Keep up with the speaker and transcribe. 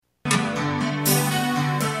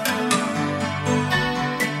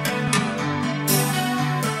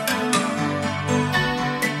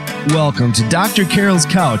Welcome to Dr. Carol's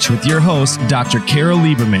Couch with your host, Dr. Carol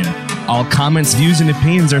Lieberman. All comments, views, and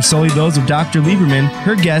opinions are solely those of Dr. Lieberman,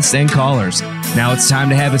 her guests, and callers. Now it's time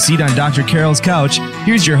to have a seat on Dr. Carol's Couch.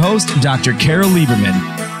 Here's your host, Dr. Carol Lieberman.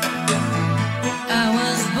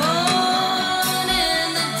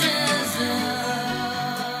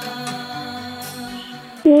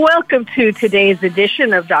 Welcome to today's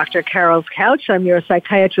edition of Dr. Carol's Couch. I'm your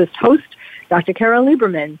psychiatrist host, Dr. Carol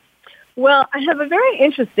Lieberman. Well, I have a very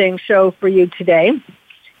interesting show for you today.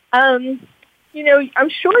 I'm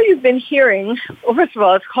sure you've been hearing, well, first of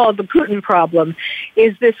all, it's called the Putin problem.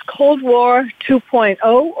 Is this Cold War 2.0,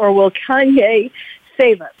 or will Kanye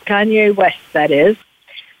save us? Kanye West, that is.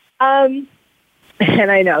 And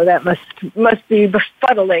I know that must be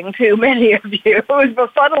befuddling to many of you. It was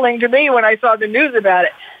befuddling to me when I saw the news about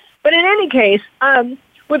it. But in any case,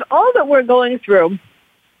 with all that we're going through,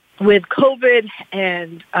 with COVID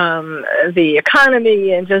and the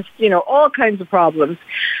economy and just, all kinds of problems,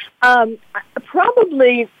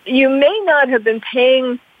 probably you may not have been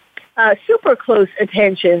paying super close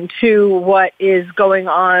attention to what is going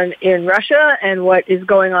on in Russia and what is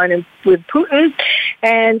going on with Putin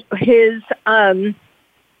and his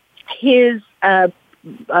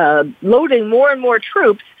loading more and more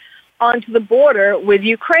troops onto the border with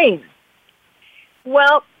Ukraine.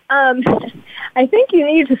 Well, I think you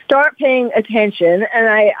need to start paying attention, and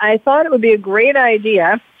I thought it would be a great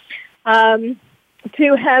idea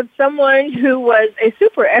to have someone who was a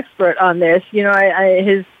super expert on this.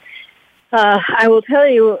 I will tell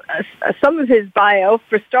you some of his bio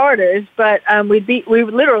for starters, but we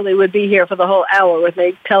literally would be here for the whole hour with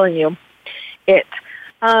me telling you it.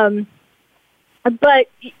 But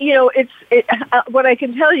what I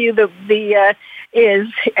can tell you is,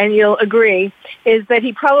 and you'll agree, is that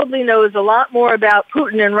he probably knows a lot more about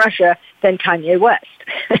Putin and Russia than Kanye West,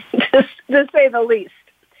 to say the least.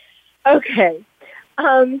 Okay.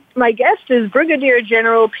 My guest is Brigadier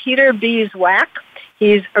General Peter B. Zwack.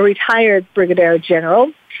 He's a retired brigadier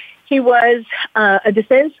general. He was a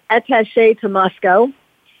Defense Attache to Moscow.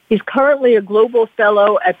 He's currently a global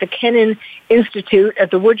fellow at the Kennan Institute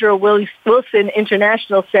at the Woodrow Wilson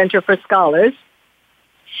International Center for Scholars.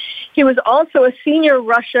 He was also a senior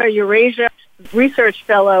Russia-Eurasia Research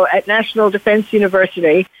Fellow at National Defense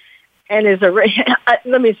University, and is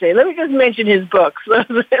let me just mention his books,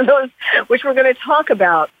 those which we're going to talk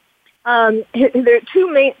about. There are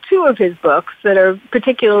two of his books that are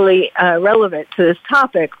particularly relevant to this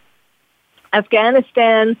topic: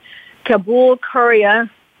 Afghanistan Kabul Kurier,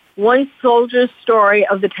 One Soldier's Story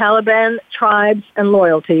of the Taliban, Tribes, and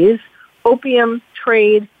Loyalties, Opium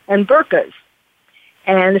Trade, and Burqas.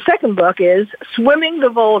 And the second book is Swimming the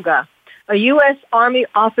Volga, a U.S. Army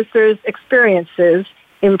officer's experiences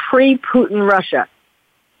in pre-Putin Russia.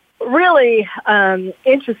 Really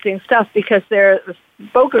interesting stuff because they're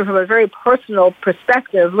spoken from a very personal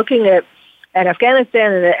perspective, looking at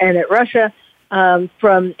Afghanistan and at Russia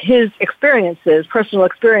from his experiences, personal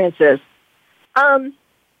experiences.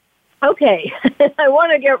 Okay, I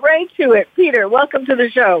want to get right to it. Peter, welcome to the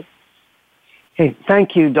show. Hey,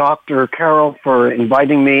 thank you, Dr. Carol, for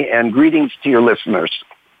inviting me, and greetings to your listeners.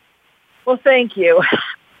 Well, thank you.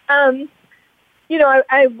 I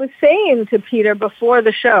was saying to Peter before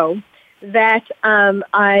the show that when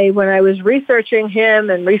I was researching him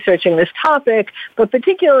and researching this topic, but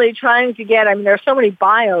particularly trying to get, there are so many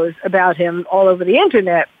bios about him all over the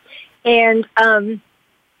internet, and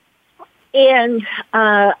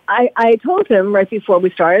I told him right before we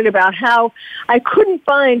started about how I couldn't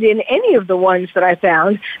find in any of the ones that I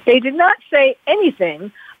found, they did not say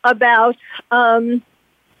anything about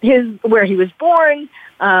where he was born,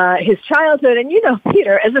 his childhood. And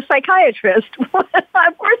Peter, as a psychiatrist, of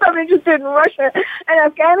course I'm interested in Russia and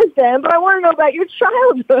Afghanistan, but I want to know about your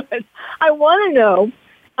childhood. I want to know,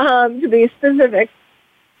 to be specific,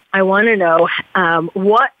 I want to know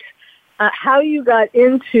how you got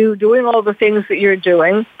into doing all the things that you're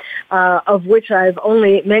doing, of which I've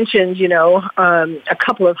only mentioned, a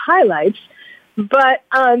couple of highlights. But,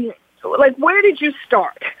 where did you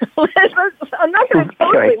start? I'm not going to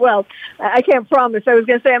totally, I can't promise. I was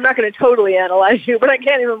going to say I'm not going to totally analyze you, but I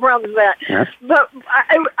can't even promise that. Yes. But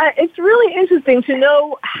it's really interesting to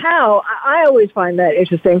know how, I always find that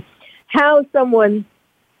interesting, how someone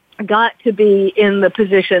got to be in the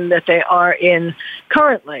position that they are in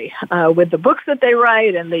currently, with the books that they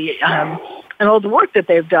write and and all the work that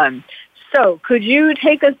they've done. So, could you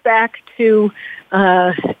take us back to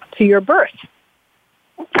your birth?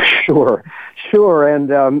 Sure.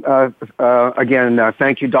 And again,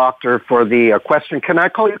 thank you, Doctor, for the question. Can I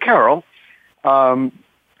call you Carol? Sure.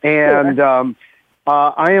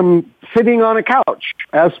 I am sitting on a couch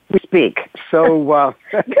as we speak. So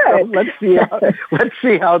let's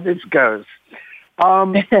see how this goes.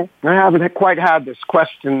 I haven't quite had this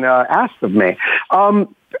question asked of me.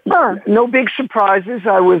 No big surprises.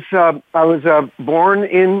 I was born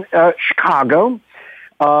in Chicago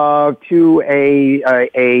to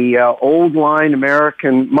a old line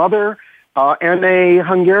American mother and a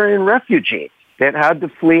Hungarian refugee that had to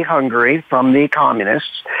flee Hungary from the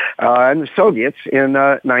communists and the Soviets in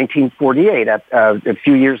 1948, a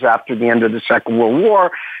few years after the end of the Second World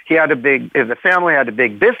War. The family had a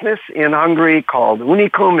big business in Hungary called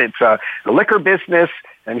Unicum. It's a liquor business,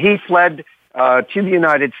 and he fled to the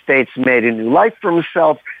United States, made a new life for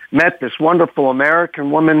himself, met this wonderful American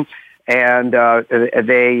woman, and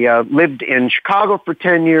they lived in Chicago for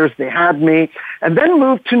 10 years. They had me, and then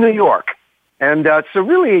moved to New York. And so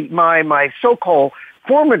really my so-called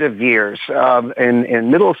formative years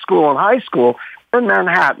in middle school and high school were in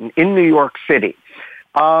Manhattan, in New York City.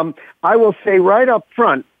 I will say right up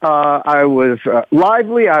front, I was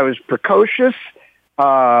lively, I was precocious,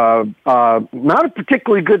 not a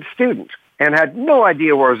particularly good student, and had no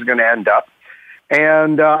idea where I was going to end up.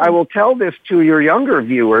 And I will tell this to your younger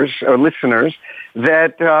viewers or listeners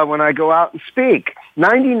that when I go out and speak,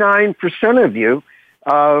 99% of you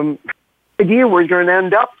idea where you're going to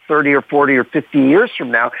end up 30 or 40 or 50 years from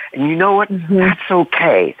now. And you know what? Mm-hmm. That's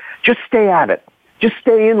okay. Just stay at it. Just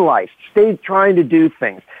stay in life. Stay trying to do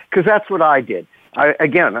things. Because that's what I did.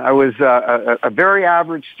 I was a very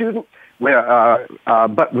average student,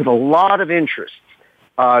 but with a lot of interest.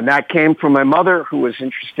 That came from my mother, who was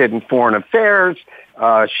interested in foreign affairs.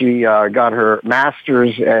 She got her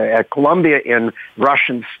master's at Columbia in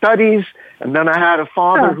Russian studies. And then I had a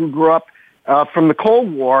father who grew up from the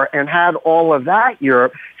Cold War and had all of that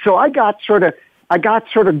Europe. So I got sort of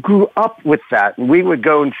grew up with that. And we would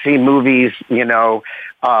go and see movies, my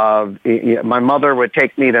mother would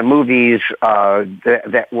take me to movies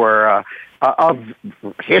that were of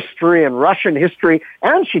history and Russian history,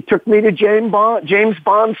 and she took me to James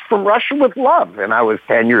Bond's From Russia with Love, and I was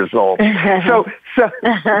 10 years old. So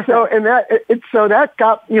that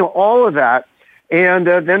got all of that. And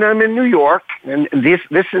then I'm in New York, and this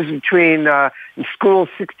is between school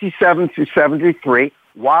 67 through 73,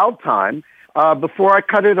 wild time. Before I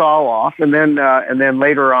cut it all off, and then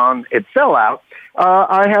later on it fell out.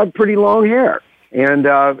 I had pretty long hair and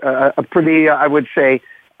a pretty, I would say,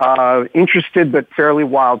 interested but fairly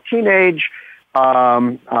wild teenage.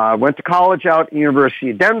 Went to college out at the University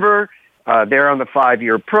of Denver. There on the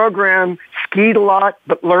 5-year program, skied a lot,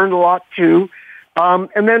 but learned a lot too.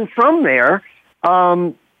 And then from there.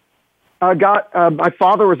 My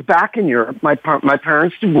father was back in Europe. My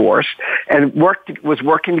parents divorced and was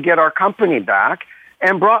working to get our company back,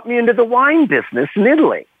 and brought me into the wine business in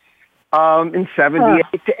Italy in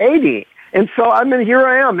 78 to 80. And so here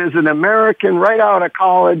I am as an American right out of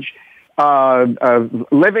college,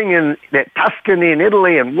 living in Tuscany in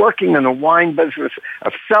Italy and working in the wine business,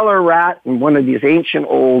 a cellar rat in one of these ancient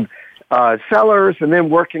old cellars, and then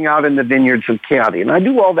working out in the vineyards of Chianti. And I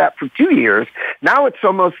do all that for 2 years. Now it's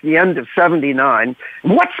almost the end of 79.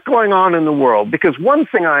 What's going on in the world? Because one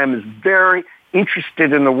thing I am is very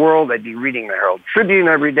interested in the world. I'd be reading the Herald Tribune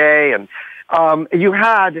every day. And you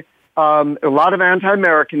had a lot of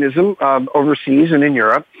anti-Americanism overseas and in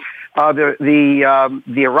Europe. The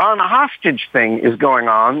Iran hostage thing is going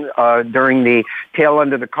on during the tail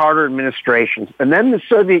end of the Carter administration. And then the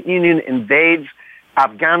Soviet Union invades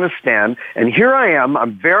Afghanistan, and here I am.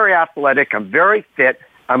 I'm very athletic. I'm very fit.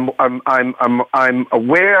 I'm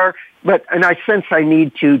aware, and I sense I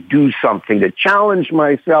need to do something to challenge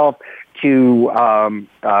myself and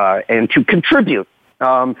to contribute.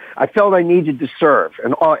 I felt I needed to serve,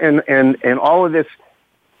 and all of this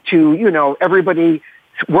to everybody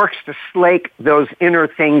works to slake those inner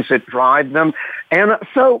things that drive them, and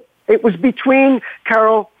so it was between,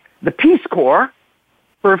 Carol, the Peace Corps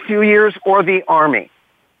for a few years or the Army.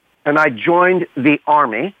 And I joined the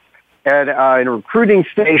Army at a recruiting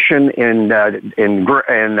station in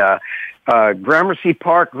Gramercy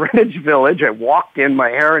Park, Greenwich Village. I walked in, my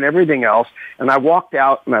hair and everything else, and I walked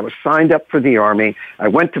out and I was signed up for the Army. I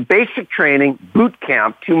went to basic training, boot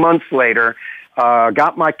camp 2 months later,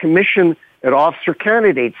 got my commission at Officer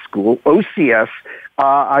Candidate School, OCS.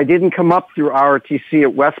 I didn't come up through ROTC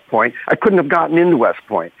at West Point. I couldn't have gotten into West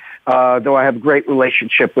Point. Though I have a great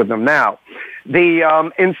relationship with them now.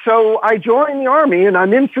 And so I joined the Army, and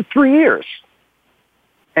I'm in for 3 years.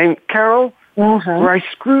 And Carol, where I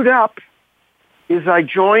screwed up is I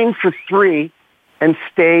joined for 3 and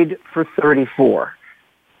stayed for 34.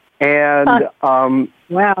 And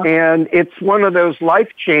wow. And it's one of those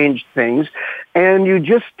life change things. and you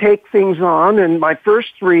just take things on. And my first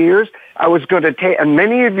 3 years, I was going to take, and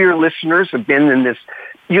many of your listeners have been in this,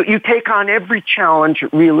 you take on every challenge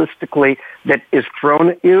realistically that is thrown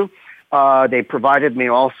at you. They provided me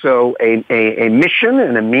also a mission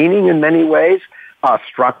and a meaning in many ways,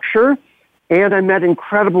 structure, and I met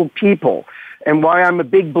incredible people. And why I'm a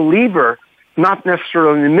big believer, not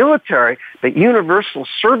necessarily in the military, but universal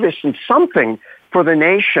service in something for the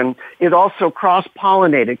nation, it also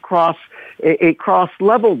cross-pollinated, it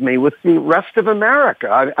cross-leveled me with the rest of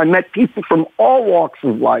America. I met people from all walks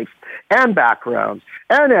of life and backgrounds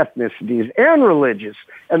and ethnicities and religious,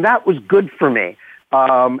 and that was good for me,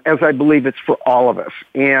 as I believe it's for all of us.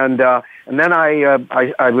 And then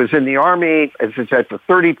I was in the Army, as I said, for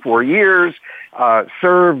 34 years,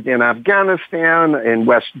 served in Afghanistan, in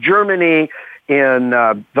West Germany, in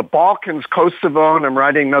the Balkans, Kosovo, and I'm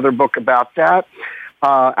writing another book about that.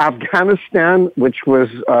 Afghanistan, which was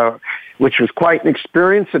quite an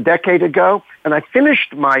experience a decade ago, and I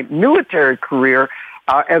finished my military career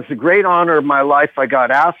as the great honor of my life. I got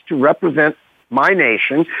asked to represent my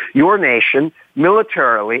nation, your nation,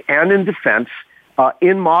 militarily and in defense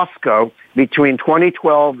in Moscow between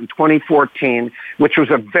 2012 and 2014, which was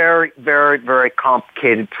a very, very, very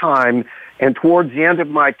complicated time. And towards the end of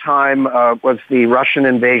my time was the Russian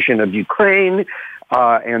invasion of Ukraine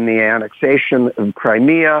and the annexation of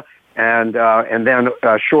Crimea. And then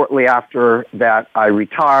shortly after that, I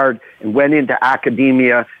retired and went into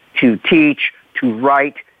academia to teach, to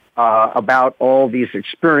write about all these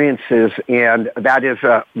experiences. And that is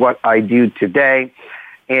what I do today.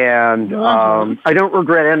 And I don't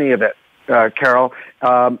regret any of it, Carol.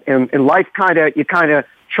 And life you kind of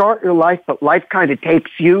chart your life, but life kind of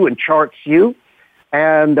tapes you and charts you.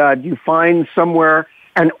 And you find somewhere,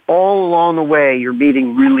 and all along the way, you're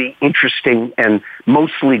meeting really interesting and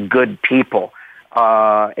mostly good people.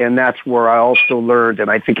 And that's where I also learned, and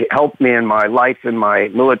I think it helped me in my life, in my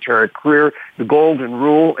military career, the golden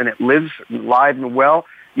rule, and it lives alive and well.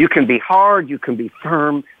 You can be hard, you can be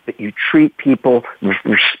firm, but you treat people with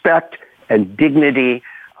respect and dignity,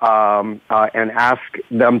 and ask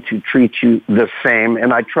them to treat you the same.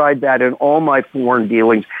 And I tried that in all my foreign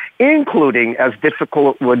dealings, including, as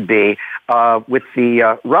difficult it would be, with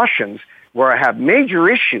the Russians, where I have major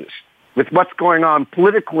issues with what's going on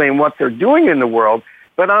politically and what they're doing in the world.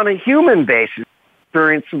 But on a human basis,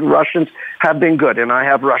 experience of the Russians have been good, and I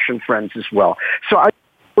have Russian friends as well. So I know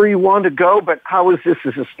where you want to go, but how is this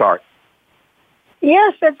as a start?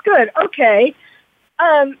 Yes, that's good. Okay.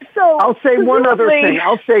 So I'll say one other thing.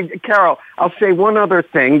 Carol, I'll say one other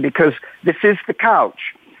thing, because this is the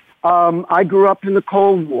couch. I grew up in the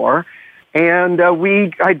Cold War, and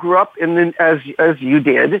I grew up as you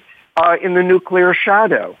did, in the nuclear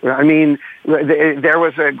shadow. I mean, there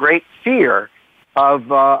was a great fear of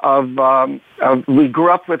we grew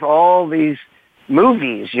up with all these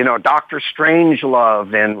movies, Dr.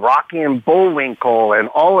 Strangelove and Rocky and Bullwinkle and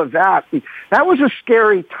all of that. That was a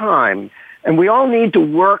scary time. And we all need to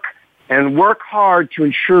work hard to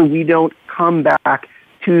ensure we don't come back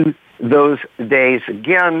to those days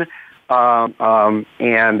again.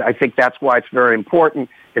 And I think that's why it's very important,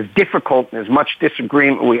 as difficult and as much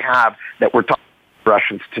disagreement we have, that we're talking to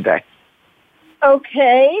Russians today.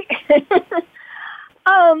 Okay.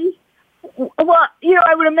 Well,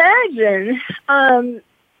 I would imagine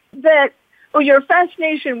that your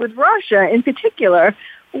fascination with Russia in particular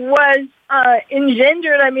was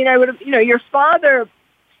engendered. I mean, your father,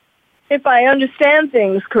 if I understand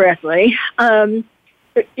things correctly,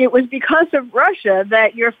 it was because of Russia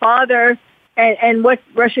that your father and what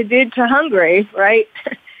Russia did to Hungary, right?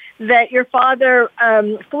 That your father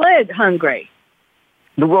fled Hungary.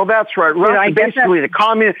 Well, that's right. Russia, basically, the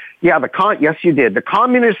communist. Yeah, yes, you did. The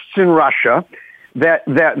communists in Russia, that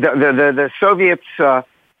the Soviets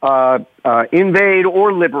invade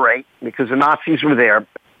or liberate, because the Nazis were there,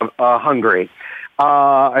 Hungary,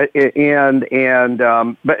 but it's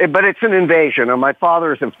an invasion. And my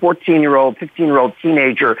father is a 15-year-old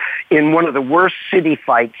teenager in one of the worst city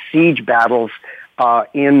fights, siege battles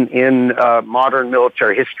in modern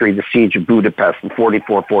military history, the siege of Budapest in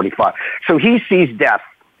 44-45. So he sees death.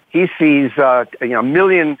 He sees a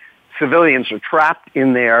million civilians are trapped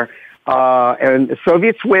in there, and the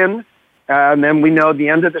Soviets win. And then we know the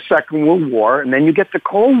end of the Second World War, and then you get the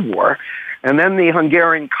Cold War. And then the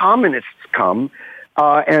Hungarian communists come,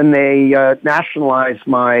 and they nationalize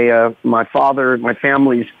my father, my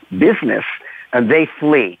family's business, and they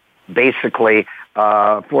flee, basically,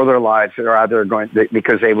 for their lives. They're either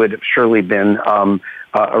because they would have surely been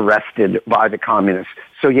arrested by the communists.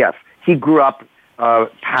 So yes, he grew up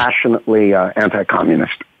passionately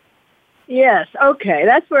anti-communist. Yes, okay,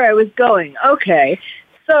 that's where I was going. Okay,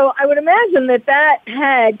 so I would imagine that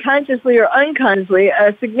had, consciously or unconsciously,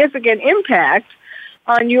 a significant impact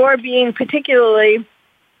on your being particularly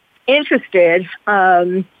interested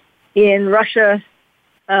in Russia,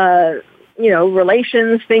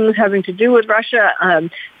 relations, things having to do with Russia,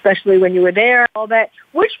 especially when you were there, all that.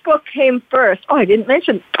 Which book came first? Oh, I didn't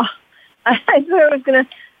mention. Oh, I thought I was going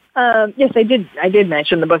to. Yes, I did. I did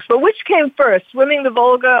mention the books, but which came first, Swimming the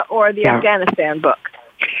Volga or the Afghanistan book?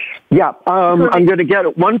 Yeah, I'm going to get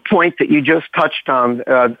at one point that you just touched on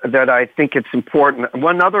that I think it's important.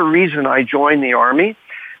 One other reason I joined the Army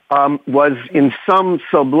was in some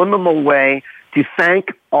subliminal way to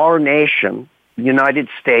thank our nation, the United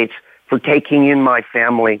States, for taking in my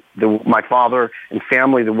family, my father and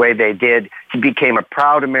family the way they did. He became a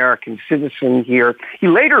proud American citizen here. He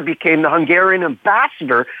later became the Hungarian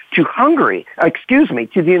ambassador to the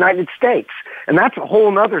United States. And that's a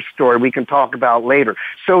whole other story we can talk about later.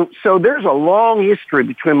 So there's a long history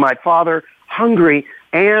between my father, Hungary,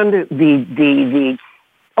 and the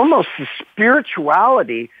almost the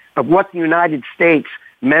spirituality of what the United States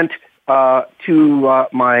meant to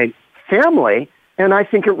my family. And I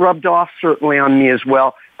think it rubbed off certainly on me as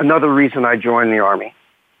well. Another reason I joined the Army.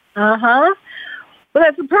 Uh-huh. Well,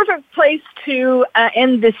 that's a perfect place to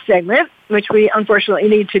end this segment, which we unfortunately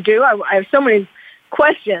need to do. I have so many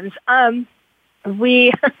questions.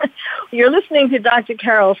 You're listening to Dr.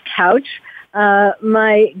 Carol's Couch.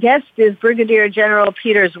 My guest is Brigadier General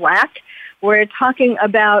Peter Zwack. We're talking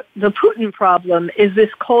about the Putin problem. Is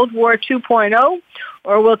this Cold War 2.0,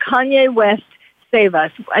 or will Kanye West save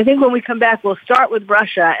us? I think when we come back, we'll start with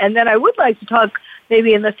Russia, and then I would like to talk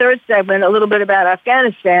maybe in the third segment a little bit about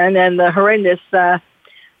Afghanistan and the horrendous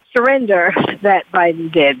surrender that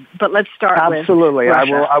Biden did. But let's start Absolutely. with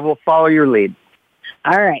Russia. I will follow your lead.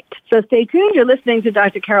 All right. So stay tuned. You're listening to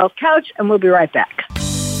Dr. Carol's Couch, and we'll be right back.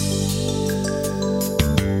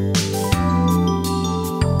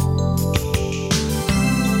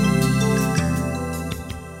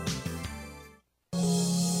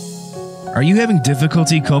 Are you having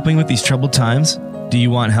difficulty coping with these troubled times? Do you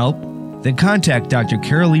want help? Then contact Dr.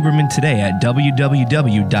 Carol Lieberman today at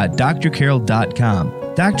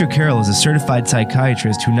www.drcarol.com. Dr. Carol is a certified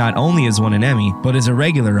psychiatrist who not only has won an Emmy, but is a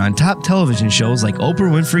regular on top television shows like Oprah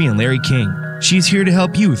Winfrey and Larry King. She's here to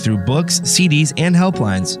help you through books, CDs, and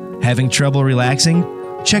helplines. Having trouble relaxing?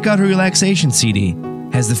 Check out her relaxation CD.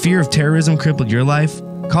 Has the fear of terrorism crippled your life?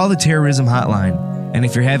 Call the terrorism hotline. And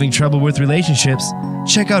if you're having trouble with relationships,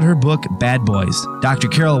 check out her book, Bad Boys. Dr.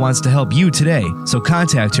 Carol wants to help you today, so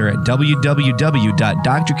contact her at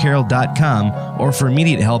www.drcarol.com or for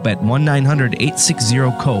immediate help at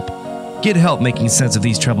 1-900-860-COPE. Get help making sense of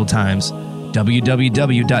these troubled times.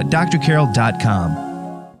 www.drcarol.com.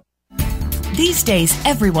 These days,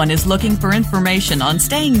 everyone is looking for information on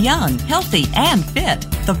staying young, healthy, and fit.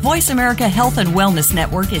 The Voice America Health and Wellness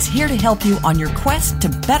Network is here to help you on your quest to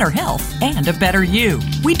better health and a better you.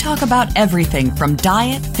 We talk about everything from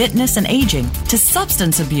diet, fitness, and aging to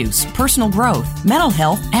substance abuse, personal growth, mental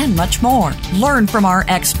health, and much more. Learn from our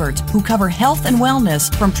experts who cover health and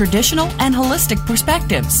wellness from traditional and holistic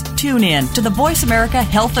perspectives. Tune in to the Voice America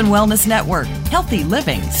Health and Wellness Network. Healthy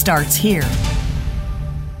living starts here.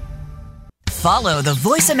 Follow the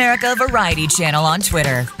Voice America Variety channel on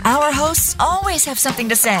Twitter. Our hosts always have something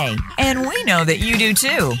to say, and we know that you do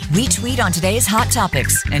too. We tweet on today's hot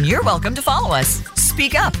topics, and you're welcome to follow us.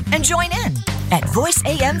 Speak up and join in at Voice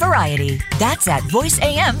AM Variety. That's at Voice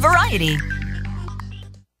AM Variety.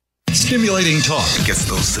 Stimulating talk gets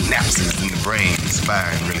those synapses in the brain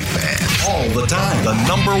firing really fast. all the time. The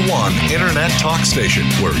 #1 internet talk station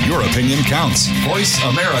where your opinion counts.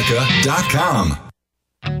 VoiceAmerica.com.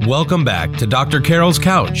 Welcome back to Dr. Carol's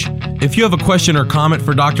Couch. If you have a question or comment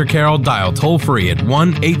for Dr. Carol, dial toll-free at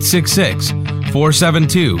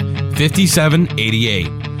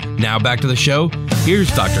 1-866-472-5788. Now back to the show.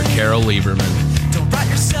 Here's Dr. Carol Lieberman.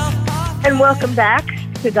 And welcome back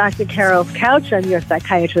to Dr. Carol's Couch. I'm your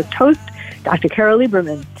psychiatrist host, Dr. Carol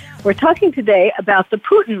Lieberman. We're talking today about the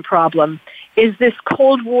Putin problem. Is this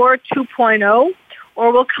Cold War 2.0,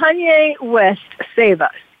 or will Kanye West save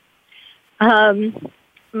us?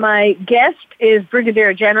 My guest is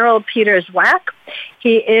Brigadier General Peter Zwack.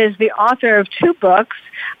 He is the author of 2 books.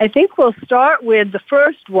 I think we'll start with the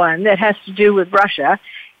first one that has to do with Russia.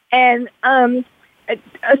 And assume,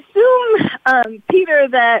 Peter,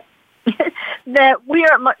 that we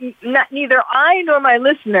are neither I nor my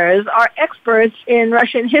listeners are experts in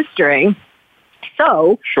Russian history.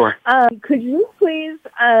 So, sure. Could you please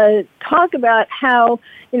talk about how,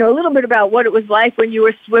 a little bit about what it was like when you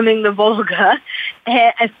were swimming the Volga?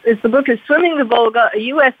 As the book is Swimming the Volga, a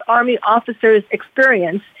U.S. Army officer's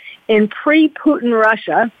experience in pre-Putin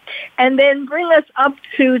Russia, and then bring us up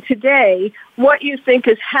to today, what you think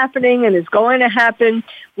is happening and is going to happen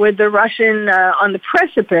with the Russian on the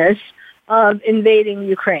precipice of invading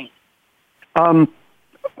Ukraine.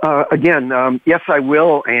 Yes, I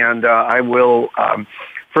will, and I will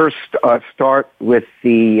first start with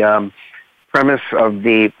the premise of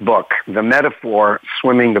the book, the metaphor,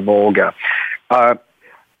 Swimming the Volga.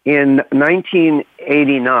 In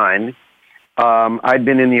 1989, I'd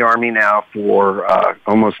been in the Army now for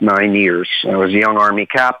almost 9 years. I was a young Army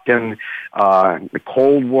captain, the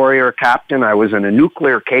Cold Warrior captain. I was in a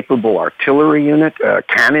nuclear-capable artillery unit,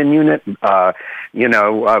 cannon unit, the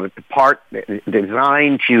part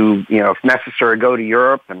designed to, if necessary, go to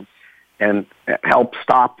Europe and help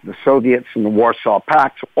stop the Soviets and the Warsaw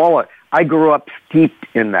Pact. I grew up steeped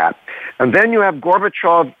in that. And then you have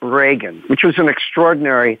Gorbachev, Reagan, which was an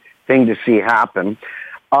extraordinary thing to see happen.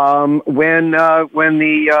 When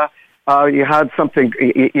you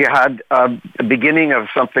had the beginning of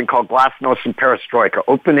something called Glasnost and Perestroika,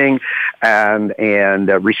 opening and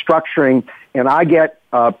restructuring, and I get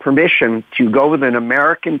permission to go with an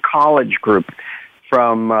American college group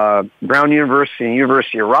from Brown University and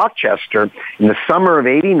University of Rochester in the summer of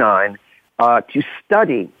 '89 to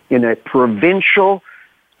study in a provincial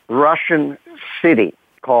Russian city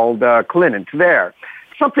called Kennan, Tver.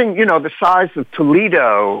 Something, the size of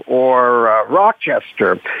Toledo or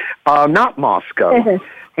Rochester, not Moscow.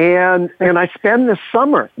 And I spend the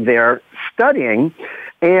summer there studying,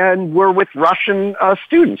 and we're with Russian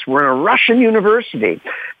students. We're in a Russian university.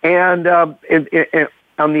 And on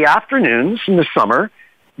the afternoons in the summer,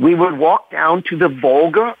 we would walk down to the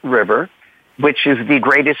Volga River, which is the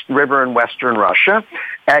greatest river in Western Russia,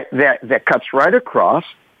 that cuts right across,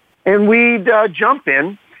 and we'd jump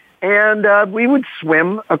in, and we would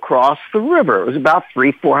swim across the river. It was about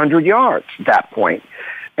 300-400 yards at that point.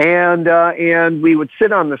 And we would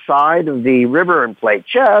sit on the side of the river and play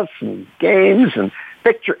chess and games and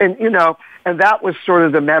picture, and that was sort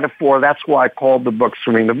of the metaphor. That's why I called the book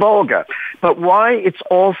Swimming the Volga. But why it's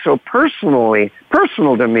also personal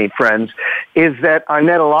to me, friends, is that I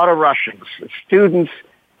met a lot of Russians, students,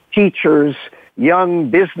 teachers,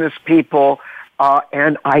 young business people,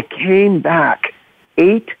 and I came back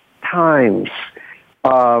 8 times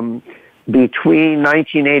between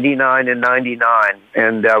 1989 and 99,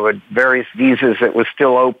 and with various visas that was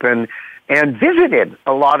still open, and visited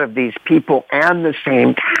a lot of these people and the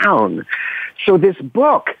same town. So this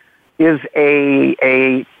book is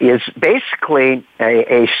basically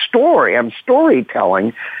a story. I'm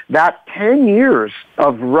storytelling that 10 years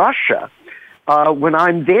of Russia. When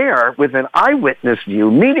I'm there with an eyewitness view,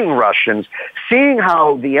 meeting Russians, seeing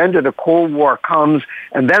how the end of the Cold War comes,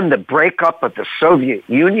 and then the breakup of the Soviet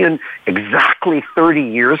Union exactly 30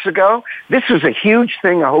 years ago. This is a huge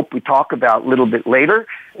thing I hope we talk about a little bit later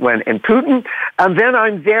in Putin. And then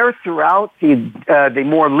I'm there throughout the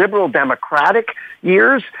more liberal democratic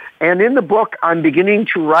years. And in the book, I'm beginning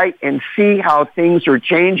to write and see how things are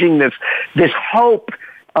changing, this hope,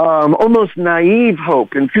 almost naive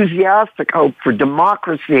hope, enthusiastic hope for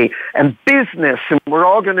democracy and business, and we're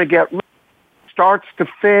all going to get starts to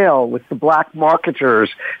fail with the black marketers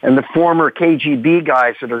and the former KGB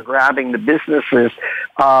guys that are grabbing the businesses,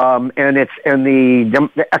 and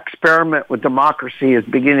the experiment with democracy is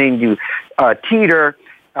beginning to teeter.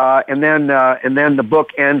 And then the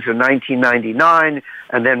book ends in 1999,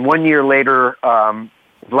 and then 1 year later,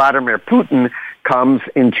 Vladimir Putin comes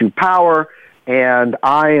into power. And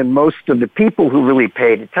I and most of the people who really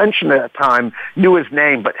paid attention at the time knew his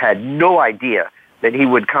name, but had no idea that he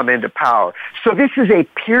would come into power. So this is a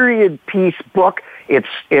period piece book. It's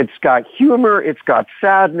got humor, it's got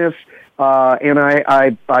sadness, and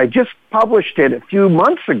I just published it a few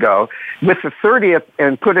months ago with the 30th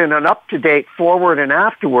and put in an up-to-date forward and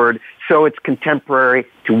afterward, so it's contemporary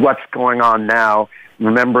to what's going on now,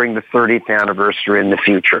 remembering the 30th anniversary in the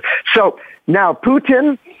future. So now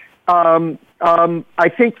Putin. I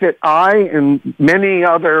think that I and many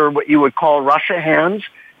other what you would call Russia hands,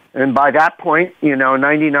 and by that point,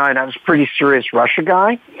 99, I was a pretty serious Russia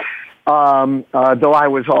guy, though I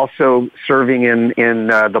was also serving in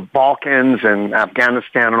the Balkans and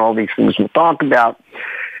Afghanistan and all these things we'll talk about.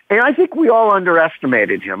 And I think we all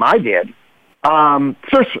underestimated him. I did.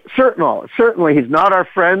 Certainly, he's not our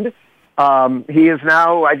friend. He is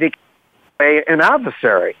now, I think, an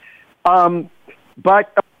adversary.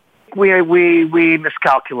 But think we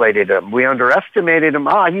miscalculated him. We underestimated him.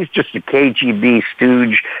 He's just a KGB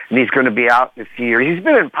stooge, and he's going to be out in a few years. He's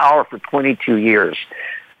been in power for 22 years,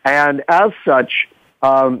 and as such,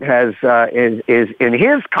 is in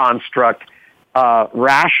his construct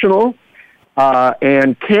rational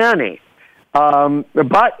and canny.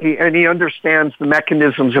 But he understands the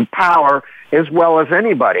mechanisms of power as well as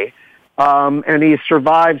anybody. And he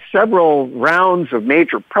survived several rounds of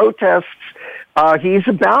major protests. He's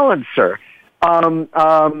a balancer.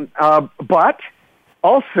 But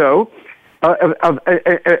also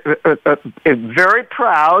very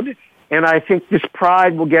proud, and I think this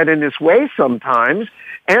pride will get in his way sometimes,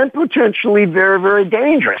 and potentially very, very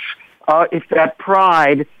dangerous. If that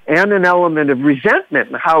pride and an element of resentment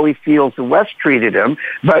in how he feels the West treated him,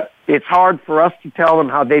 but it's hard for us to tell them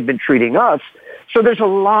how they've been treating us. So there's a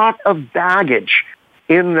lot of baggage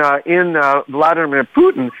in Vladimir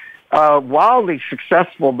Putin, wildly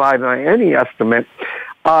successful by any estimate.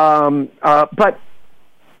 But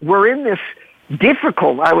we're in this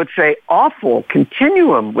difficult, I would say, awful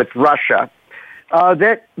continuum with Russia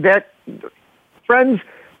that friends.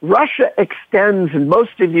 Russia extends, and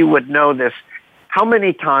most of you would know this, how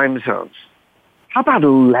many time zones? How about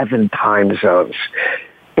 11 time zones?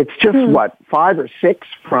 It's just, 5 or 6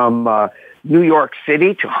 from New York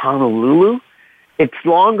City to Honolulu. It's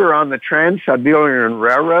longer on the Trans-Siberian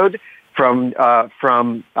Railroad from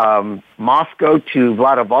Moscow to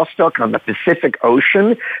Vladivostok on the Pacific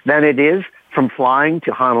Ocean than it is from flying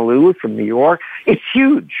to Honolulu from New York. It's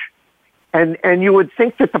huge. And you would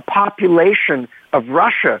think that the population of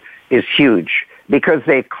Russia is huge because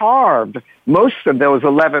they carved most of those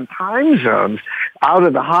 11 time zones out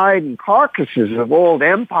of the hide and carcasses of old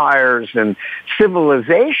empires and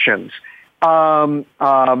civilizations, and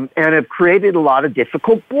have created a lot of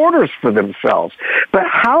difficult borders for themselves. But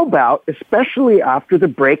how about, especially after the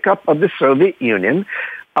breakup of the Soviet Union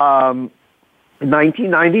in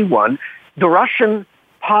 1991, the Russian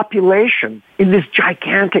population in this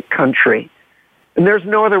gigantic country, and there's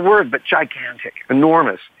no other word but gigantic,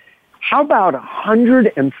 enormous. How about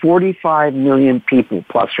 145 million people,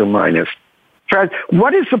 plus or minus?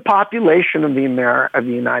 What is the population of the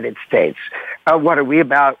United States? What are we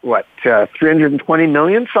about? 320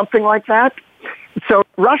 million, something like that? So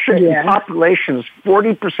Russia's population is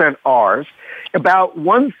 40% ours, about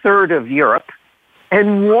 1/3 of Europe,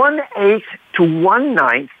 and 1/8 to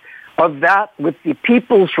 1/9 of that with the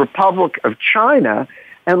People's Republic of China,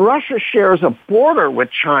 and Russia shares a border with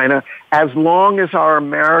China as long as our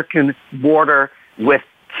American border with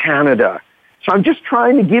Canada. So I'm just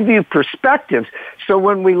trying to give you perspectives. So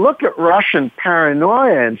when we look at Russian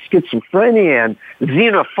paranoia and schizophrenia and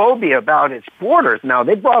xenophobia about its borders, now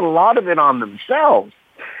they brought a lot of it on themselves,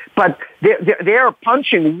 but they are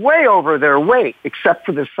punching way over their weight, except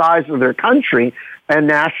for the size of their country and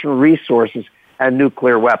national resources and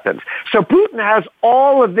nuclear weapons. So Putin has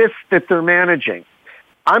all of this that they're managing.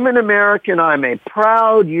 I'm an American. I'm a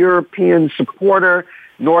proud European supporter,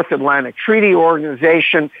 North Atlantic Treaty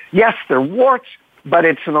Organization. Yes, there are warts, but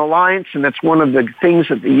it's an alliance, and that's one of the things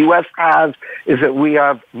that the U.S. has, is that we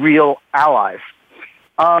have real allies.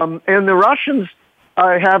 And the Russians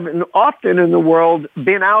have often in the world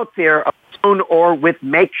been out there alone or with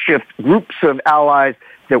makeshift groups of allies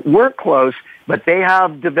that weren't close, but they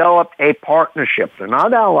have developed a partnership. They're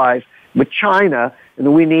not allies with China,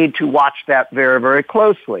 and we need to watch that very, very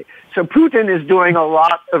closely. So Putin is doing a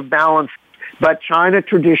lot of balance, but China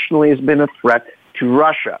traditionally has been a threat to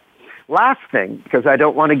Russia. Last thing, because I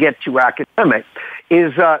don't want to get too academic,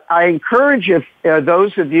 is I encourage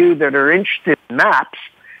those of you that are interested in maps,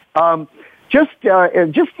 just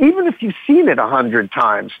even if you've seen it 100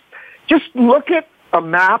 times, just look at a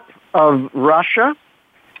map of Russia,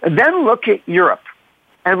 and then look at Europe,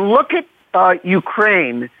 and look at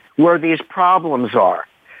Ukraine, where these problems are,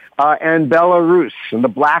 and Belarus and the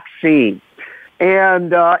Black Sea.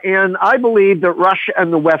 And I believe that Russia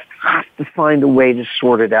and the West have to find a way to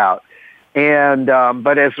sort it out. And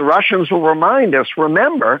but as the Russians will remind us,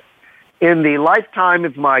 remember, in the lifetime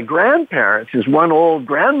of my grandparents, as one old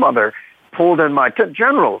grandmother pulled in my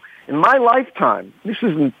general, in my lifetime, this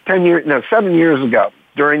is 7 years ago,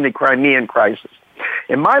 during the Crimean crisis.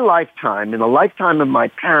 In my lifetime, in the lifetime of my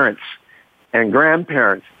parents and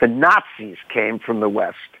grandparents, the Nazis came from the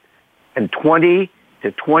West, and 20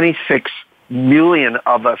 to 26 million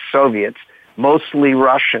of us Soviets, mostly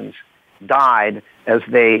Russians, died as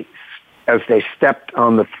they stepped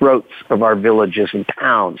on the throats of our villages and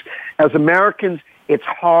towns. As Americans, it's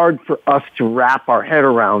hard for us to wrap our head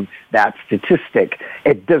around that statistic.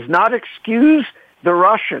 It does not excuse the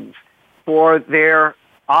Russians for their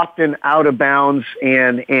often out of bounds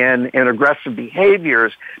and aggressive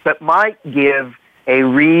behaviors, but might give a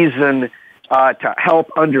reason to help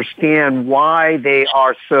understand why they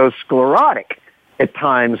are so sclerotic at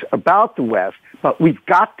times about the West. But we've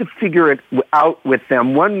got to figure it out with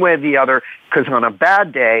them one way or the other, because on a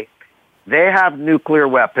bad day, they have nuclear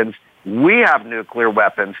weapons, we have nuclear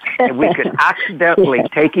weapons, and we could accidentally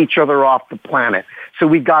take each other off the planet. So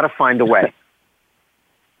we've got to find a way.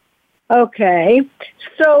 Okay.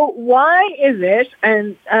 So why is it,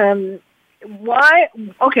 and why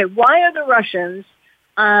are the Russians,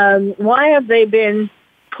 why have they been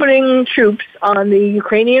putting troops on the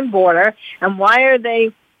Ukrainian border, and why are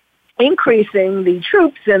they increasing the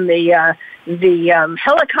troops and the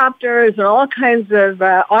helicopters and all kinds of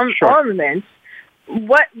armaments?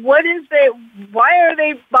 What is why are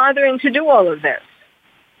they bothering to do all of this?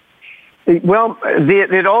 Well,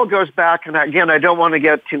 it all goes back, and again, I don't want to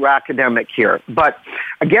get too academic here, but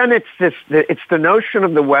again, it's the notion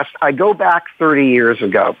of the West. I go back 30 years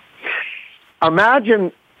ago.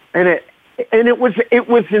 Imagine, it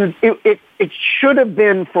should have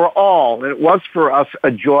been for all, and it was for us,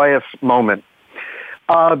 a joyous moment.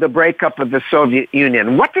 The breakup of the Soviet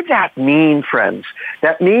Union. What did that mean, friends?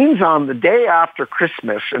 That means on the day after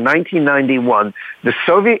Christmas in 1991, the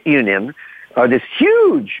Soviet Union, this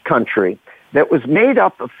huge country that was made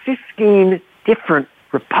up of 15 different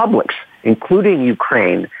republics, including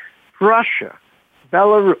Ukraine, Russia,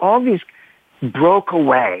 Belarus, all these broke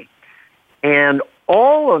away. And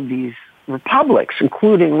all of these republics,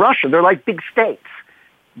 including Russia, they're like big states,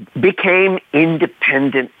 became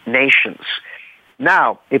independent nations.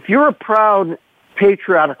 Now, if you're a proud,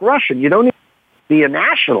 patriotic Russian, you don't need to be a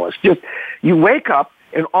nationalist. Just, you wake up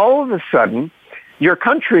and all of a sudden, your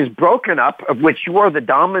country is broken up, of which you are the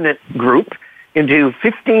dominant group, into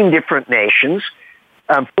 15 different nations.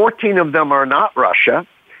 14 of them are not Russia.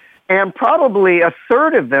 And probably a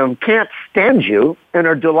third of them can't stand you and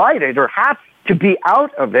are delighted or have to be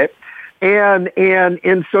out of it. And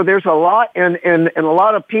so there's a lot, and a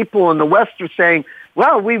lot of people in the West are saying,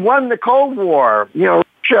 well, we won the Cold War,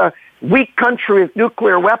 Russia, weak country with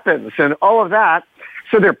nuclear weapons and all of that.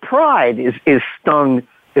 So their pride is stung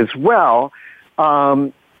as well.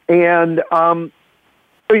 So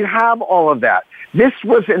you have all of that. This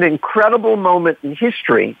was an incredible moment in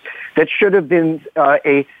history that should have been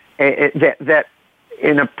that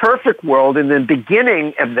in a perfect world, in the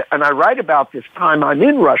beginning of and I write about this time, I'm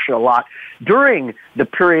in Russia a lot, during the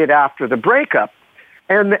period after the breakup.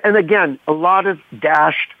 And again, a lot of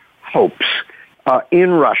dashed hopes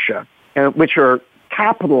in Russia, which are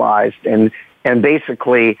capitalized and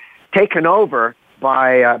basically taken over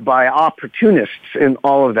by opportunists in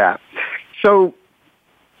all of that. So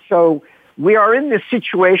we are in this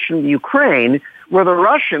situation in Ukraine where the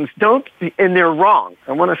Russians don't, and they're wrong.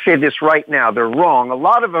 I want to say this right now. They're wrong. A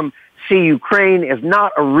lot of them see Ukraine as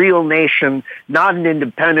not a real nation, not an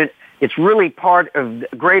independent. It's really part of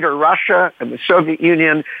Greater Russia and the Soviet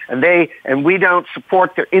Union, and we don't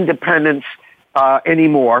support their independence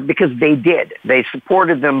anymore, because they did. They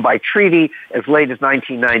supported them by treaty as late as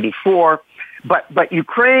 1994. But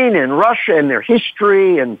Ukraine and Russia and their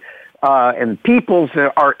history and peoples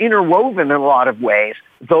are interwoven in a lot of ways,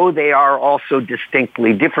 though they are also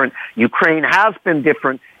distinctly different. Ukraine has been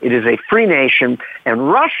different. It is a free nation,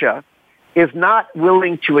 and Russia is not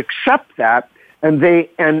willing to accept that. And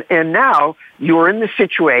now you're in the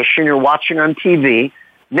situation, you're watching on TV,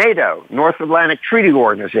 NATO, North Atlantic Treaty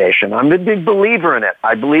Organization. I'm a big believer in it.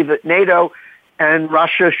 I believe that NATO and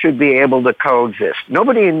Russia should be able to coexist.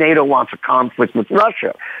 Nobody in NATO wants a conflict with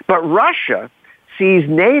Russia, but Russia sees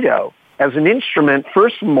NATO as an instrument,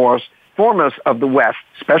 first and foremost, of the West,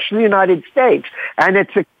 especially the United States, and it's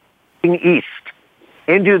expanding east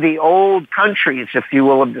into the old countries, if you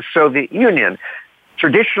will, of the Soviet Union,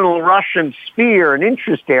 traditional Russian sphere and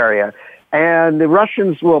interest area. And the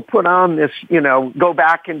Russians will put on this, go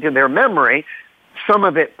back into their memory, some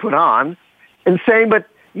of it put on, and saying, but,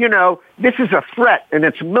 this is a threat, and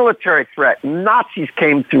it's a military threat. Nazis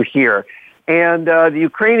came through here, and the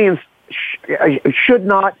Ukrainians should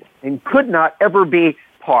not and could not ever be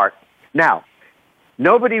part. Now,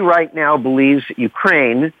 nobody right now believes that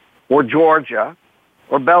Ukraine or Georgia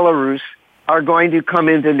or Belarus are going to come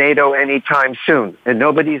into NATO anytime soon, and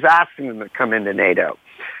nobody's asking them to come into NATO.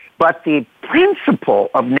 But the principle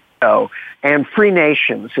of NATO and free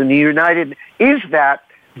nations in the United is that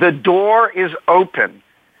the door is open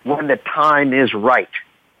when the time is right.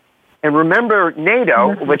 And remember,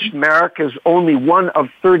 NATO, which America is only one of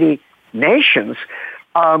 30 nations,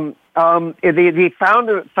 the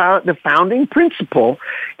founding principle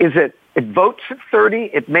is that It votes at 30,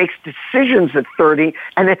 it makes decisions at 30,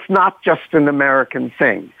 and it's not just an American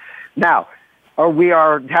thing. Now, we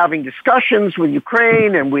are having discussions with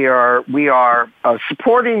Ukraine, and we are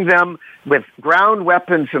supporting them with ground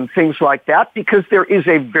weapons and things like that because there is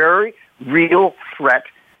a very real threat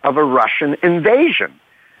of a Russian invasion.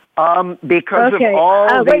 Because of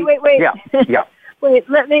all wait. Yeah. Wait,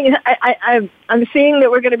 let me. I'm seeing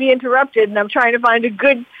that we're going to be interrupted, and I'm trying to find a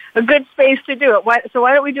good space to do it. So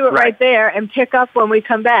why don't we do it right there and pick up when we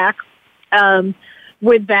come back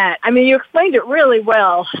with that? I mean, you explained it really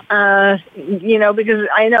well, because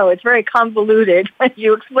I know it's very convoluted.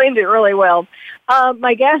 You explained it really well.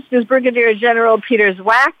 My guest is Brigadier General Peter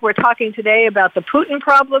Zwack. We're talking today about the Putin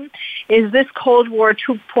problem. Is this Cold War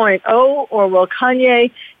 2.0, or will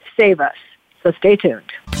Kanye save us? So stay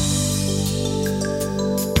tuned.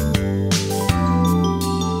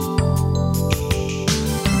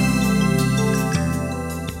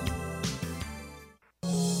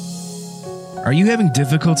 Are you having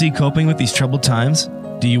difficulty coping with these troubled times?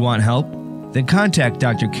 Do you want help? Then contact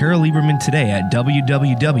Dr. Carol Lieberman today at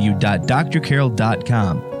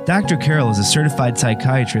www.drcarol.com. Dr. Carol is a certified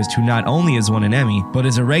psychiatrist who not only has won an Emmy, but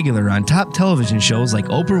is a regular on top television shows like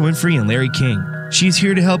Oprah Winfrey and Larry King. She's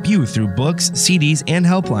here to help you through books, CDs, and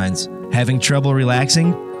helplines. Having trouble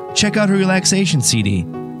relaxing? Check out her relaxation CD.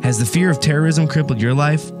 Has the fear of terrorism crippled your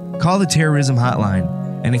life? Call the terrorism hotline.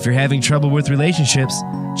 And if you're having trouble with relationships,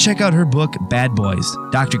 check out her book, Bad Boys.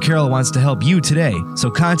 Dr. Carol wants to help you today,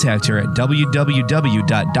 so contact her at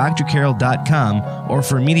www.drcarol.com or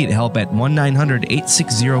for immediate help at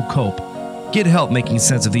 1-900-860-COPE. Get help making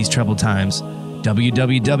sense of these troubled times.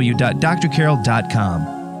 www.drcarol.com.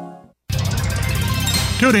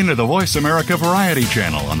 Tune in to the Voice America Variety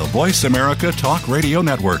channel on the Voice America Talk Radio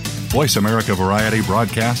Network. Voice America Variety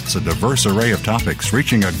broadcasts a diverse array of topics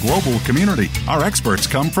reaching a global community. Our experts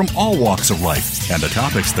come from all walks of life, and the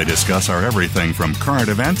topics they discuss are everything from current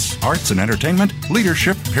events, arts and entertainment,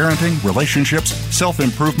 leadership, parenting, relationships,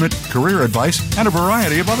 self-improvement, career advice, and a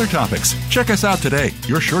variety of other topics. Check us out today.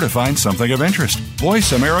 You're sure to find something of interest.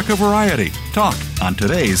 Voice America Variety. Talk on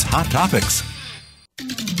today's hot topics.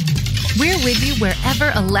 We're with you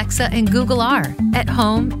wherever Alexa and Google are. At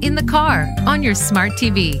home, in the car, on your smart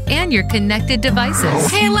TV, and your connected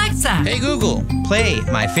devices. Hey, Alexa. Hey, Google. Play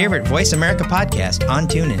my favorite Voice America podcast on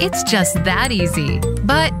TuneIn. It's just that easy.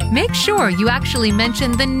 But make sure you actually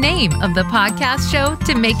mention the name of the podcast show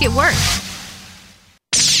to make it work.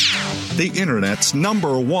 The Internet's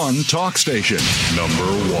 #1 talk station.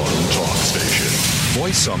 #1 talk station.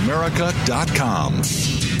 VoiceAmerica.com.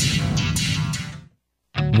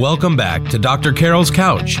 Welcome back to Dr. Carol's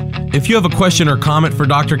Couch. If you have a question or comment for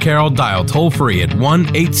Dr. Carol, dial toll-free at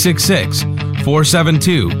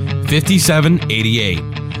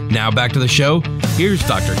 1-866-472-5788. Now back to the show. Here's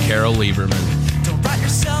Dr. Carol Lieberman.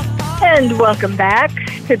 And welcome back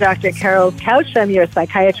to Dr. Carol's Couch. I'm your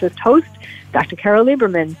psychiatrist host, Dr. Carol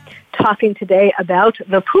Lieberman, talking today about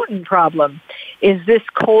the Putin problem. Is this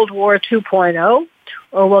Cold War 2.0,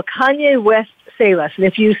 or will Kanye West save us? And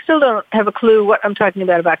if you still don't have a clue what I'm talking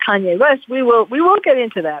about Kanye West, we will get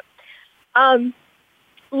into that.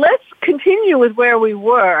 Let's continue with where we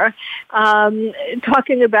were,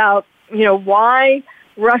 talking about why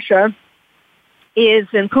Russia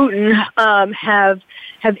and Putin have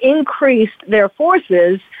increased their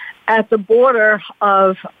forces at the border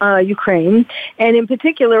of Ukraine, and in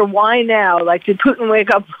particular, why now? Like, did Putin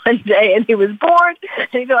wake up one day and he was bored, and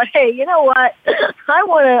he thought, "Hey, you know what? I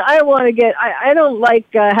don't like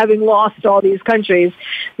having lost all these countries,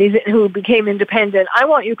 who became independent. I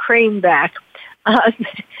want Ukraine back."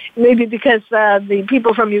 Maybe because the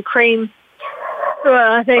people from Ukraine,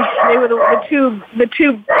 they were the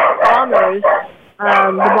two bombers.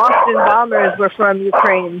 The Boston bombers were from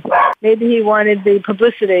Ukraine. Maybe he wanted the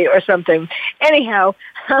publicity or something. Anyhow,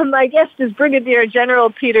 my guest is Brigadier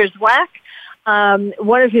General Peter Zwack.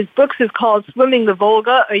 One of his books is called Swimming the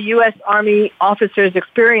Volga, a U.S. Army Officer's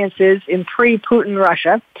Experiences in Pre-Putin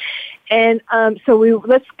Russia. And so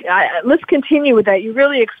let's continue with that. You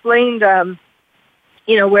really explained,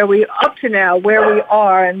 where we up to now, where we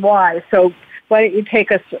are, and why. So why don't you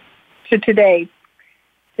take us to today's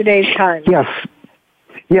time?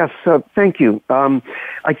 Yes, thank you.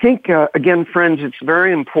 I think, again, friends, it's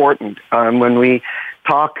very important when we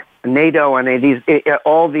talk NATO and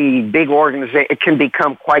all the big organizations. It can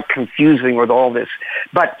become quite confusing with all this.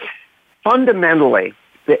 But fundamentally,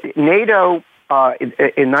 NATO,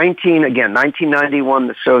 in 1991,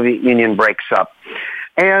 the Soviet Union breaks up.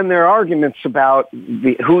 And there are arguments about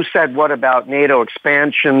who said what about NATO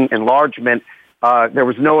expansion, enlargement. There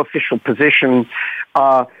was no official position.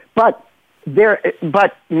 But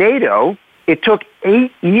but NATO, it took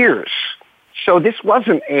 8 years. So this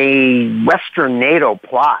wasn't a Western NATO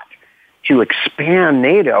plot to expand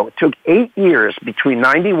NATO. It took 8 years between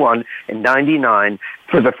 91 and 99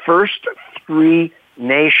 for the first 3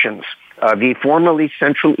 nations, the formerly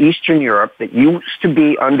Central Eastern Europe that used to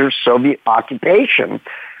be under Soviet occupation,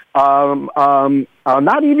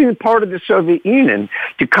 not even part of the Soviet Union,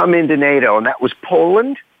 to come into NATO. And that was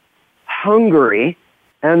Poland, Hungary,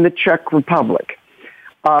 and the Czech Republic.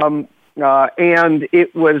 And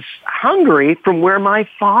it was Hungary, from where my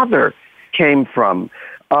father came from,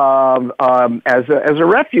 as a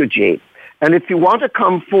refugee. And if you want to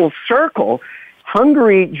come full circle,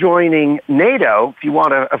 Hungary joining NATO, if you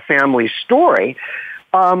want a family story,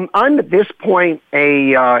 I'm at this point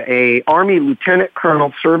a Army lieutenant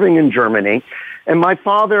colonel serving in Germany, and my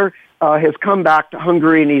father has come back to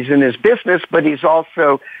Hungary, and he's in his business, but he's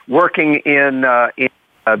also working in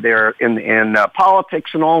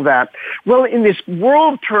politics and all that. Well, in this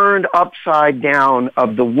world turned upside down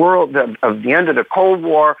of the world of the end of the Cold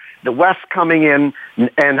War, the West coming in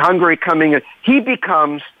and Hungary coming in, he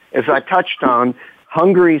becomes, as I touched on,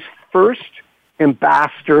 Hungary's first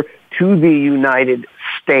ambassador to the United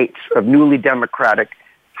States of newly democratic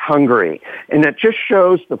Hungary. And it just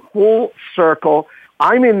shows the full circle.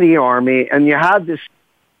 I'm in the Army, and you had this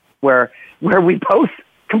where we both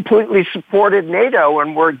completely supported NATO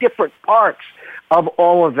and were different parts of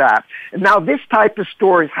all of that. And now this type of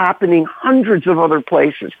story is happening hundreds of other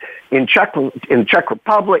places, in Czech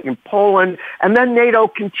Republic, in Poland, and then NATO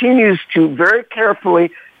continues to very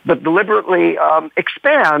carefully but deliberately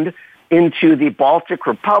expand into the Baltic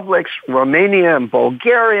republics, Romania and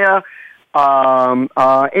Bulgaria, and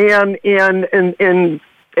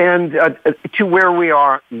to where we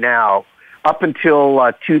are now, up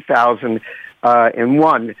until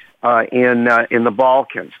 2001 in the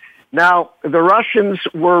Balkans. Now, the Russians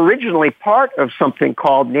were originally part of something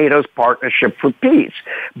called NATO's Partnership for Peace,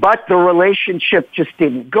 but the relationship just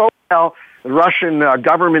didn't go well. The Russian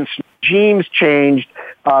government's regimes changed.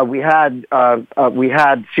 We had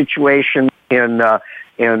situations in the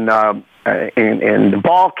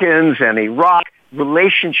Balkans and Iraq.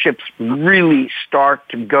 Relationships really start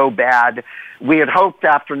to go bad. We had hoped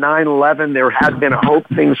after 9/11, there had been a hope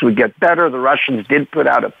things would get better. The Russians did put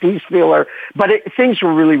out a peace feeler, but things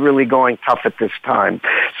were really, really going tough at this time.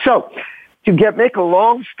 So, make a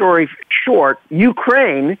long story short,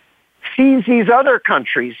 Ukraine sees these other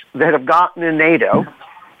countries that have gotten in NATO,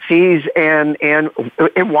 and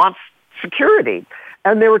it wants security.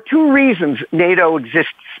 And there were 2 reasons NATO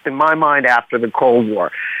exists, in my mind, after the Cold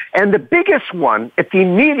War. And the biggest one, at the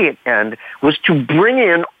immediate end, was to bring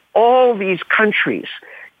in all these countries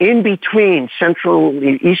in between Central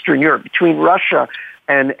and Eastern Europe, between Russia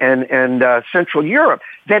and Central Europe,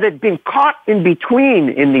 that had been caught in between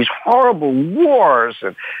in these horrible wars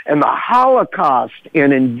and the Holocaust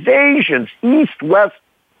and invasions, East, West,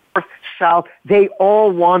 North, South. They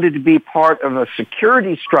all wanted to be part of a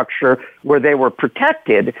security structure where they were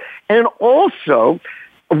protected. And also,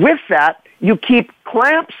 with that, you keep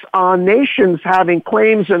clamps on nations having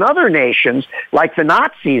claims in other nations, like the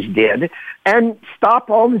Nazis did, and stop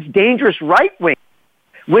all this dangerous right wing,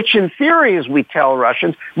 which in theory, as we tell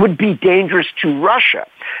Russians, would be dangerous to Russia.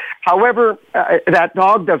 However, that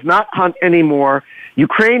dog does not hunt anymore.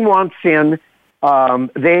 Ukraine wants in.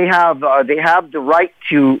 They have the right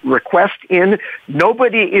to request in.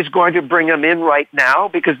 Nobody is going to bring them in right now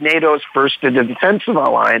because NATO is first in the defensive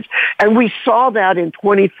alliance. And we saw that in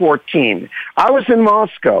 2014. I was in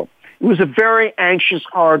Moscow. It was a very anxious,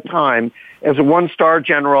 hard time as a 1-star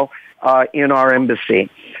general in our embassy.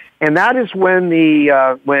 And that is when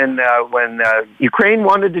Ukraine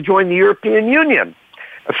wanted to join the European Union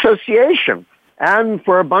association. And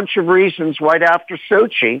for a bunch of reasons, right after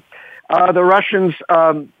Sochi, the Russians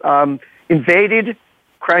invaded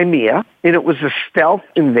Crimea, and it was a stealth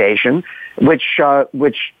invasion, which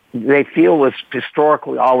they feel was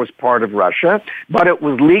historically always part of Russia, but it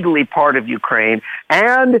was legally part of Ukraine.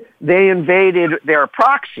 And they invaded their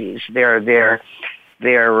proxies, their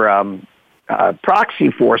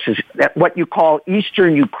proxy forces, what you call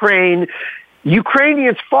Eastern Ukraine.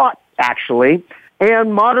 Ukrainians fought, actually.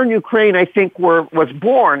 And modern Ukraine, I think, was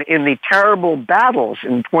born in the terrible battles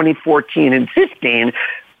in 2014 and 15,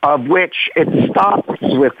 of which it stopped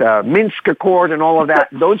with Minsk Accord and all of that.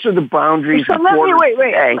 Those are the boundaries. So let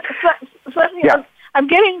me Yeah. I'm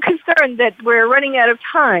getting concerned that we're running out of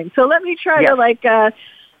time. So let me try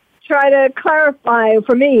to clarify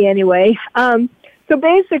for me anyway. So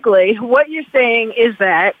basically, what you're saying is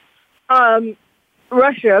that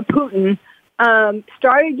Russia, Putin,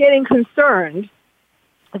 started getting concerned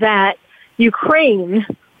that Ukraine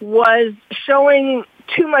was showing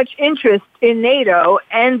too much interest in NATO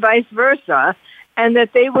and vice versa, and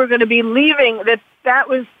that they were going to be leaving, that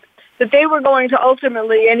they were going to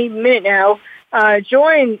ultimately, any minute now,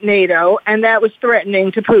 join NATO, and that was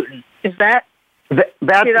threatening to Putin. Is that?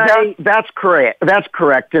 That's correct. That's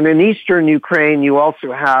correct. And in eastern Ukraine, you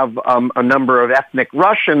also have a number of ethnic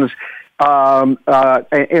Russians and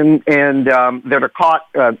that are caught,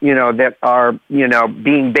 that are,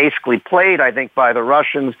 being basically played, I think, by the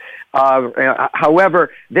Russians.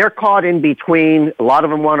 However, they're caught in between. A lot of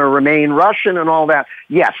them want to remain Russian and all that.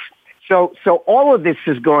 Yes. So all of this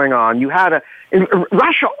is going on.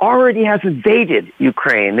 Russia already has invaded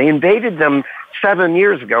Ukraine. They invaded them 8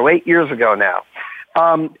 years ago now.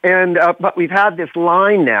 But we've had this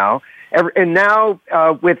line now, and now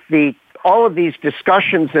with all of these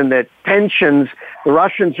discussions and the tensions, the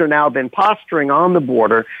Russians are now been posturing on the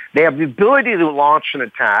border. They have the ability to launch an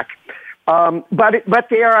attack, but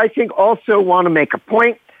they are, I think, also want to make a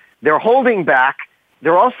point. They're holding back.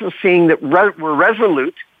 They're also seeing that we're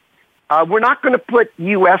resolute. We're not going to put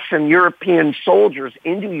U.S. and European soldiers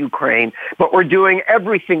into Ukraine, but we're doing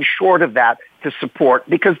everything short of that to support,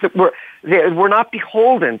 because we're not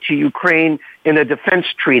beholden to Ukraine in a defense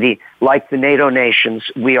treaty like the NATO nations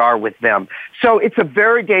we are with them. So it's a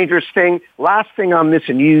very dangerous thing. Last thing on this,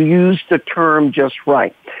 and you used the term just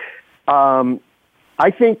right.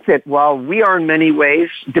 I think that while we are in many ways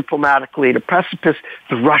diplomatically at a precipice,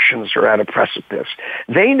 the Russians are at a precipice.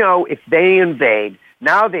 They know if they invade,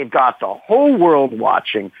 now they've got the whole world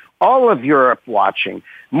watching, all of Europe watching,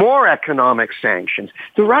 more economic sanctions.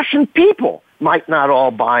 The Russian people might not all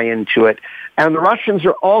buy into it. And the Russians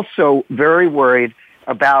are also very worried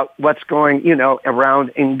about what's going, around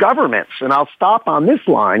in governments. And I'll stop on this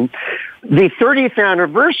line. The 30th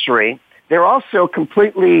anniversary, they're also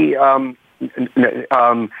completely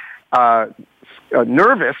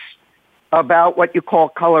nervous about what you call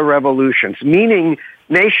color revolutions, meaning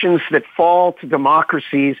nations that fall to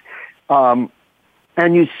democracies.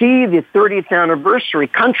 And you see the 30th anniversary,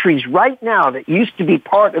 countries right now that used to be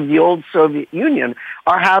part of the old Soviet Union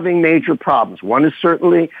are having major problems. One is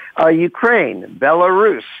certainly Ukraine,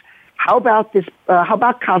 Belarus. How about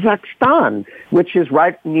Kazakhstan, which is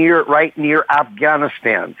right near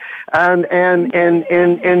Afghanistan,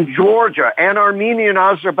 and Georgia, and Armenia and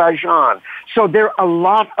Azerbaijan. So there are a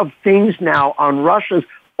lot of things now on Russia's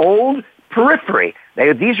old periphery.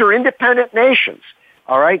 These are independent nations,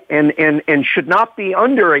 all right, and should not be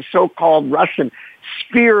under a so-called Russian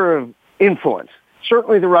sphere of influence.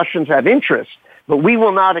 Certainly the Russians have interests, but we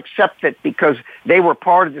will not accept it because they were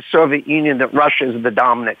part of the Soviet Union, that Russia is the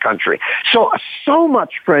dominant country. So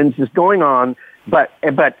much, friends, is going on, but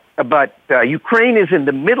Ukraine is in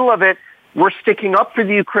the middle of it. We're sticking up for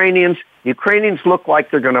the Ukrainians. The Ukrainians look like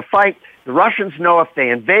they're going to fight. The Russians know if they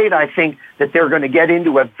invade, I think that they're going to get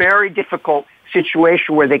into a very difficult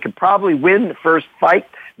situation where they could probably win the first fight.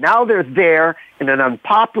 Now they're there in an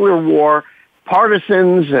unpopular war,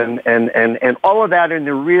 partisans and all of that in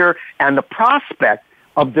the rear, and the prospect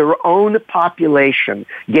of their own population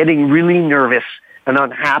getting really nervous and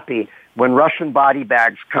unhappy when Russian body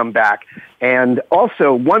bags come back. And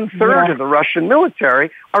also 1/3 of the Russian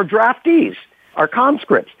military are draftees, are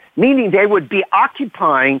conscripts, meaning they would be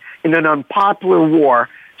occupying in an unpopular war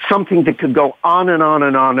something that could go on and on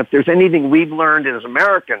and on. If there's anything we've learned as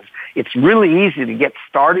Americans, it's really easy to get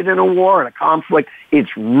started in a war and a conflict.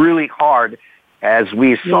 It's really hard, as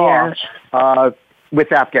we saw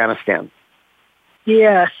with Afghanistan.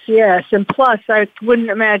 Yes. And plus, I wouldn't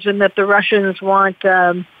imagine that the Russians want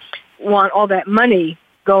all that money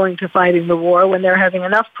going to fighting the war when they're having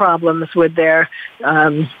enough problems with their,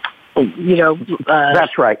 that's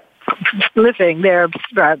right. Living their,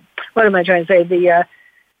 what am I trying to say?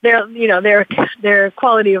 Their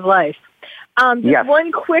quality of life. Yes.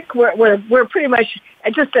 One quick, we're pretty much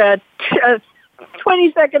just a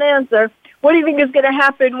 20-second answer. What do you think is going to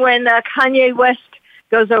happen when Kanye West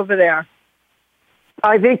goes over there?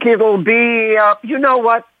 I think it'll be, you know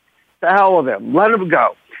what? The hell with him. Let him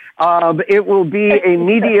go. It will be a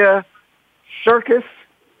media circus.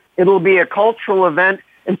 It'll be a cultural event.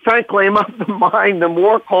 And frankly, I'm of the mind, the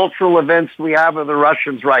more cultural events we have of the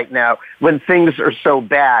Russians right now, when things are so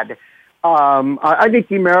bad, I think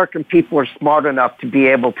the American people are smart enough to be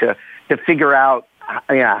able to figure out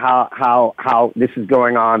how this is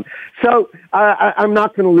going on. So I'm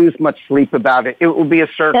not going to lose much sleep about it. It will be a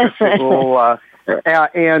circus. It will,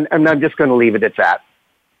 and I'm just going to leave it at that.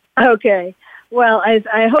 Okay. Well,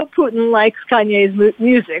 I hope Putin likes Kanye's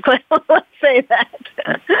music. Let's say that.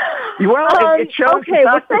 Well, it shows the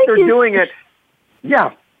fact that they're doing it.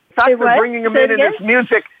 Yeah. The fact they're bringing him in his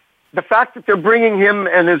music. the fact that they're bringing him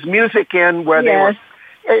and his music in where they were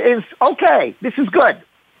is okay. This is good.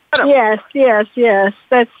 Yes,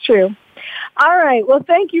 that's true. All right. Well,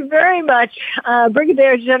 thank you very much,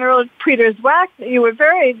 Brigadier General Peter Zwack. You were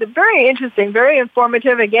very interesting, very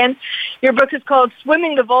informative. Again, your book is called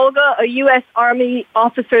Swimming the Volga, a U.S. Army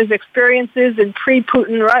Officer's Experiences in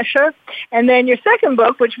Pre-Putin Russia. And then your second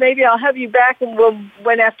book, which maybe I'll have you back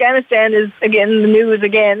when Afghanistan is again in the news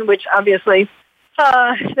again, which obviously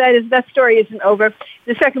that story isn't over.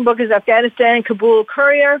 The second book is Afghanistan Kabul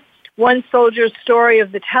Kurier, One Soldier's Story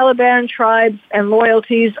of the Taliban, Tribes and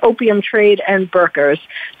Loyalties, Opium Trade, and Burqas.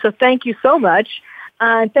 So thank you so much.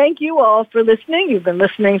 Thank you all for listening. You've been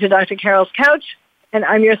listening to Dr. Carol's Couch, and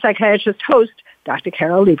I'm your psychiatrist host, Dr.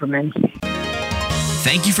 Carol Lieberman.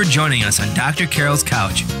 Thank you for joining us on Dr. Carol's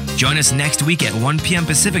Couch. Join us next week at 1 p.m.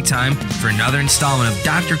 Pacific Time for another installment of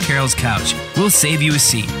Dr. Carol's Couch. We'll save you a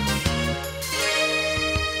seat.